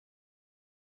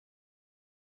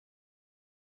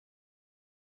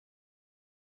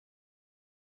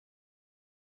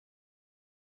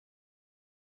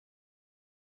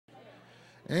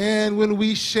And when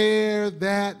we share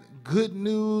that good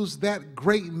news, that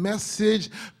great message,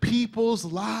 people's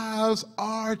lives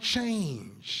are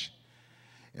changed.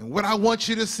 And what I want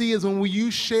you to see is when you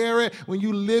share it, when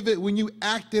you live it, when you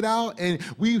act it out, and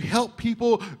we help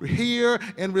people hear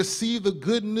and receive the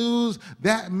good news,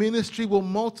 that ministry will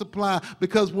multiply.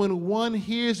 Because when one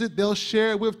hears it, they'll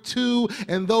share it with two,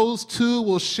 and those two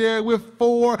will share it with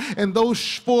four, and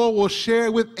those four will share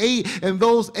it with 8, and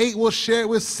those 8 will share it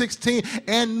with 16,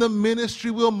 and the ministry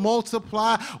will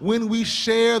multiply when we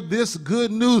share this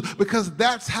good news, because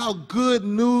that's how good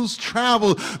news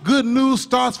travels. Good news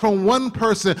starts from one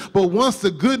person, but once the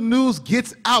good news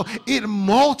gets out, it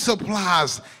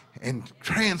multiplies and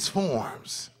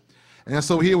transforms. And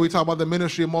so here we talk about the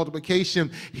ministry of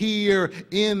multiplication. Here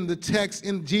in the text,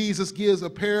 Jesus gives a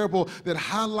parable that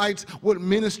highlights what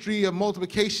ministry of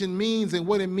multiplication means and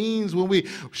what it means when we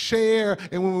share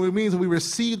and what it means when we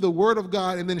receive the word of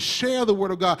God and then share the word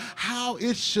of God, how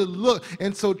it should look.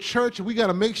 And so, church, we got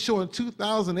to make sure in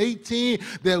 2018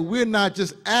 that we're not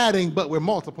just adding, but we're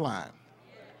multiplying.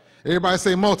 Everybody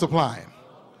say multiplying.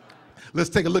 Let's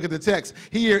take a look at the text.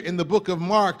 Here in the book of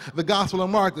Mark, the Gospel of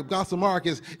Mark, the Gospel of Mark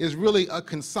is really a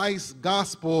concise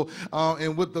gospel.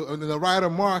 And with the writer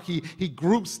Mark, he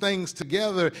groups things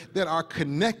together that are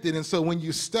connected. And so when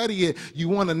you study it, you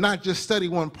want to not just study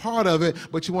one part of it,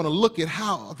 but you want to look at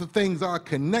how the things are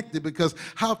connected, because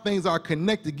how things are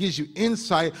connected gives you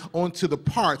insight onto the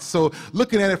parts. So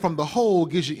looking at it from the whole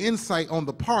gives you insight on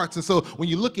the parts. And so when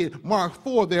you look at Mark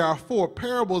 4, there are 4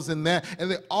 parables in that, and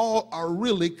they all are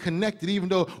really connected. Even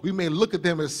though we may look at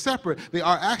them as separate, they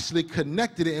are actually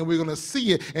connected, and we're going to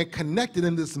see it and connected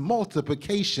in this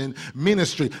multiplication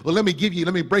ministry. Well, let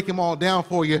me break them all down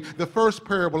for you. The first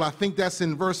parable, I think that's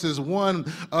in verses 1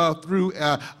 through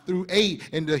 8,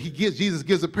 and Jesus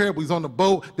gives a parable. He's on the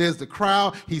boat. There's the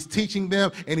crowd. He's teaching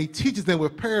them, and he teaches them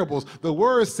with parables. The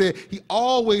word said he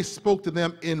always spoke to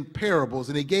them in parables,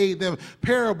 and he gave them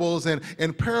parables,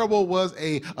 and parable was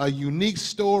a unique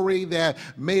story that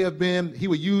may have been, he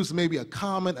would use maybe a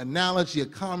common analogy, a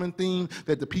common theme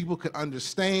that the people could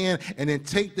understand, and then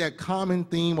take that common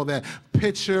theme or that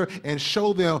picture and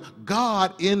show them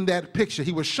God in that picture.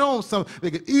 He would show them something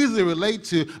they could easily relate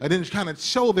to, and then kind of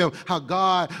show them how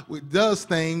God does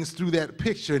things through that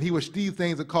picture. And these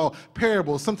things are called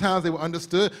parables. Sometimes they were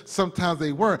understood, sometimes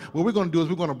they weren't. What we're going to do is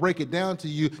we're going to break it down to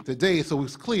you today so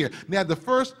it's clear. Now, the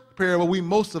first parable,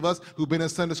 most of us who've been in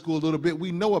Sunday school a little bit,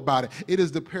 we know about it. It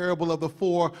is the parable of the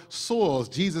 4 soils.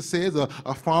 Jesus says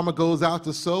a farmer goes out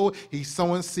to sow. He's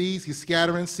sowing seeds. He's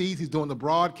scattering seeds. He's doing the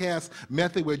broadcast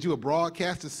method where you would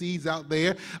broadcast the seeds out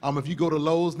there. If you go to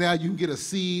Lowe's now, you can get a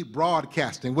seed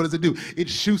broadcasting. What does it do? It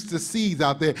shoots the seeds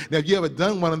out there. Now, if you ever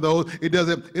done one of those,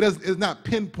 it's not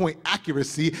pinpoint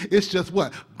accuracy. It's just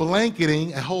what?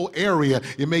 Blanketing a whole area.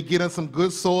 It may get in some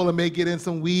good soil. It may get in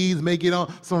some weeds, may get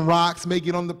on some rocks, may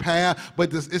get on the path,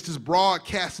 but it's just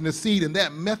broadcasting the seed. And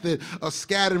that method of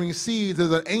scattering seeds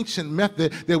is an ancient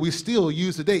method that we still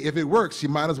use today. If it works, you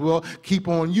might as well keep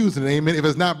on using it. Amen. If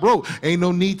it's not broke, ain't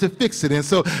no need to fix it. And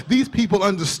so these people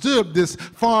understood this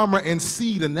farmer and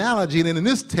seed analogy. And in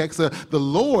this text, the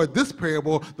Lord, this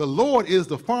parable, the Lord is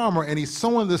the farmer, and he's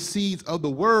sowing the seeds of the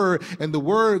word, and the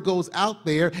word goes out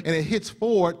there and it hits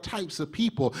 4 types of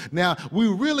people. Now, we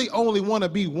really only want to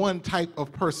be one type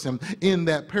of person in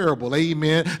that parable.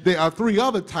 Amen. There are 3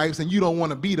 other types, and you don't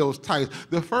want to be those types.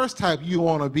 The first type you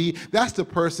want to be, that's the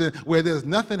person where there's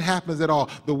nothing happens at all.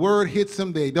 The word hits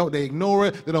them, they ignore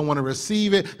it, they don't want to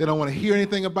receive it, they don't want to hear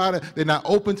anything about it, they're not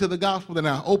open to the gospel, they're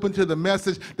not open to the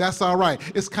message. That's all right.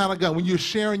 It's kind of good. When you're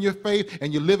sharing your faith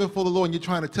and you're living for the Lord and you're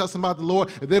trying to tell somebody about the Lord,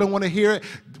 if they don't want to hear it,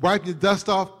 wipe your dust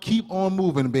off, keep on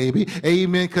moving, baby.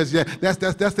 Amen. Because that's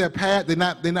that path. They're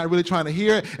not really trying to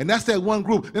hear it. And that's that one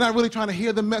group. They're not really trying to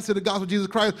hear the message of the gospel of Jesus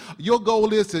Christ. Your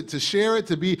goal is to share it,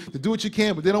 to do what you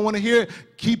can, but they don't want to hear it.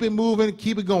 Keep it moving,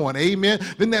 keep it going. Amen.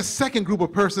 Then that second group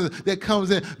of persons that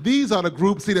comes in, these are the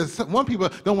groups. See, there's one people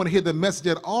don't want to hear the message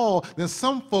at all. Then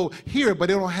some folk hear it, but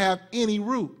they don't have any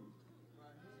root.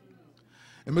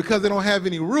 And because they don't have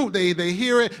any root, they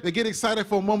hear it, they get excited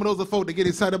for a moment. Those are folk that get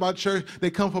excited about church. They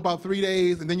come for about 3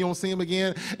 days, and then you don't see them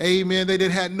again. Amen. They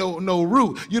didn't have no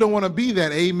root. You don't want to be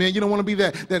that. Amen. You don't want to be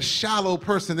that shallow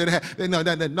person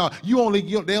no.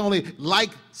 They only like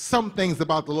some things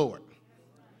about the Lord.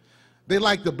 They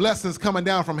like the blessings coming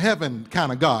down from heaven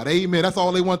kind of God. Amen. That's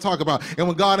all they want to talk about. And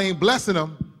when God ain't blessing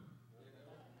them,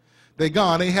 they're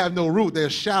gone. They have no root. They're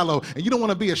shallow. And you don't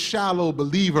want to be a shallow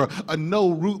believer, a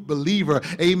no-root believer.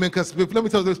 Amen. Because let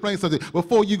me explain something.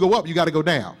 Before you go up, you got to go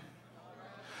down.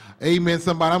 Amen,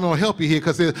 somebody. I'm going to help you here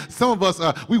because some of us,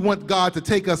 we want God to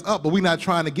take us up, but we're not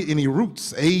trying to get any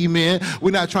roots. Amen.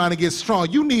 We're not trying to get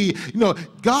strong. You need,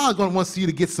 God wants you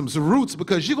to get some roots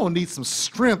because you're going to need some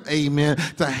strength, amen,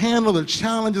 to handle the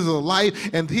challenges of life.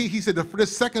 And he said, for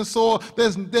this second soil,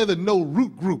 there's the no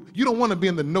root group. You don't want to be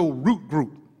in the no root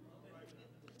group.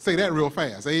 Say that real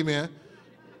fast. Amen.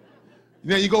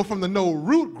 Now you go from the no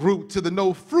root group to the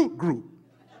no fruit group.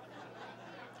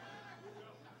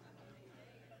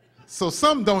 So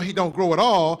some don't grow at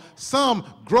all. Some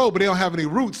grow, but they don't have any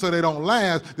roots, so they don't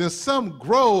last. Then some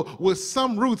grow with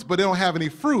some roots, but they don't have any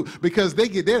fruit because they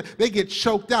get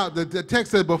choked out. The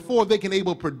text says before they can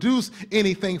able to produce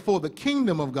anything for the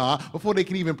kingdom of God, before they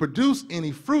can even produce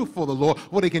any fruit for the Lord,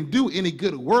 before they can do any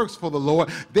good works for the Lord,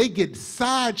 they get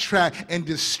sidetracked and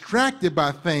distracted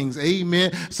by things.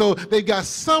 Amen. So they got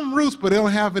some roots, but they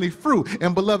don't have any fruit.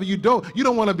 And beloved, you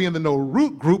don't want to be in the no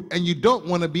root group, and you don't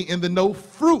want to be in the no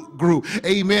fruit group.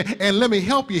 Amen. And let me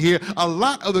help you here. A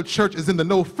lot of the church is in the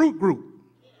no fruit group.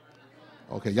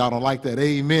 Okay, y'all don't like that.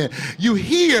 Amen. You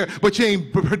hear, but you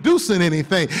ain't producing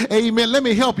anything. Amen. Let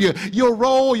me help you. Your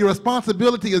role, your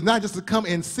responsibility is not just to come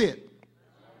and sit.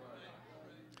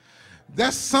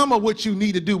 That's some of what you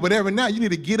need to do. But every night you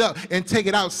need to get up and take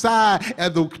it outside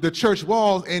at the church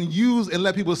walls and use and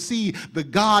let people see the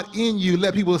God in you.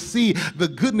 Let people see the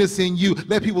goodness in you.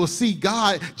 Let people see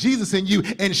God, Jesus in you,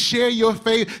 and share your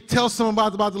faith. Tell someone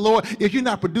about the Lord. If you're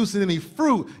not producing any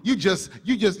fruit, you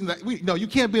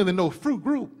can't be in the no fruit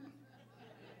group.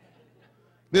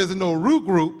 There's a no root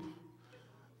group,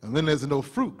 and then there's a no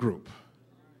fruit group.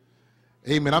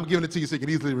 Amen. I'm giving it to you so you can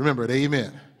easily remember it.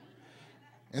 Amen.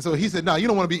 And so he said, no, you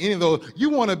don't want to be any of those. You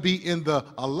want to be in the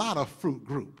a lot of fruit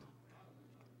group.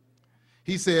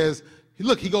 He says,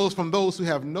 look, he goes from those who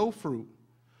have no fruit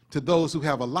to those who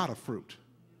have a lot of fruit.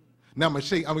 Now I'm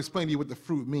explaining to you what the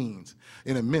fruit means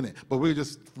in a minute. But we're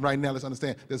just, right now, let's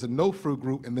understand, there's a no fruit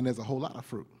group and then there's a whole lot of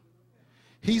fruit.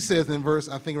 He says in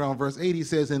around verse 8, he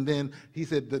says, and then he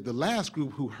said that the last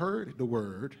group who heard the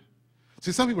word.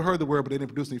 See, some people heard the word, but they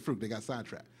didn't produce any fruit. They got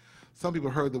sidetracked. Some people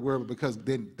heard the word, but because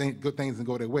good things didn't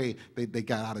go their way, they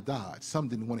got out of Dodge. Some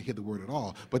didn't want to hear the word at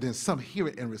all. But then some hear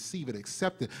it and receive it,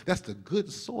 accept it. That's the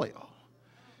good soil.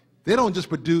 They don't just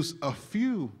produce a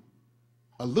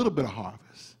little bit of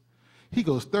harvest. He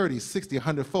goes 30, 60,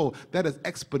 100-fold. That is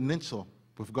exponential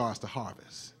with regards to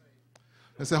harvest.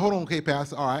 I said, hold on, okay,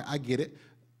 Pastor. All right, I get it.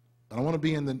 I don't want to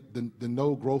be in the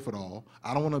no growth at all.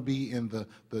 I don't want to be in the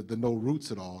no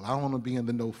roots at all. I don't want to be in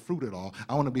the no fruit at all.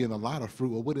 I want to be in a lot of fruit.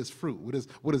 Well, what is fruit? What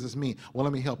does this mean? Well,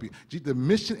 let me help you. The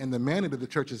mission and the mandate of the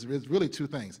church is really two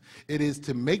things. It is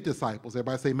to make disciples.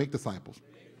 Everybody say make disciples.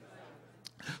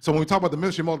 So when we talk about the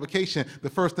ministry of multiplication, the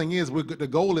first thing is, the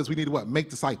goal is we need to what? Make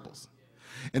disciples.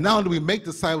 And not only do we make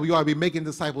disciples, we ought to be making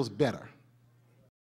disciples better.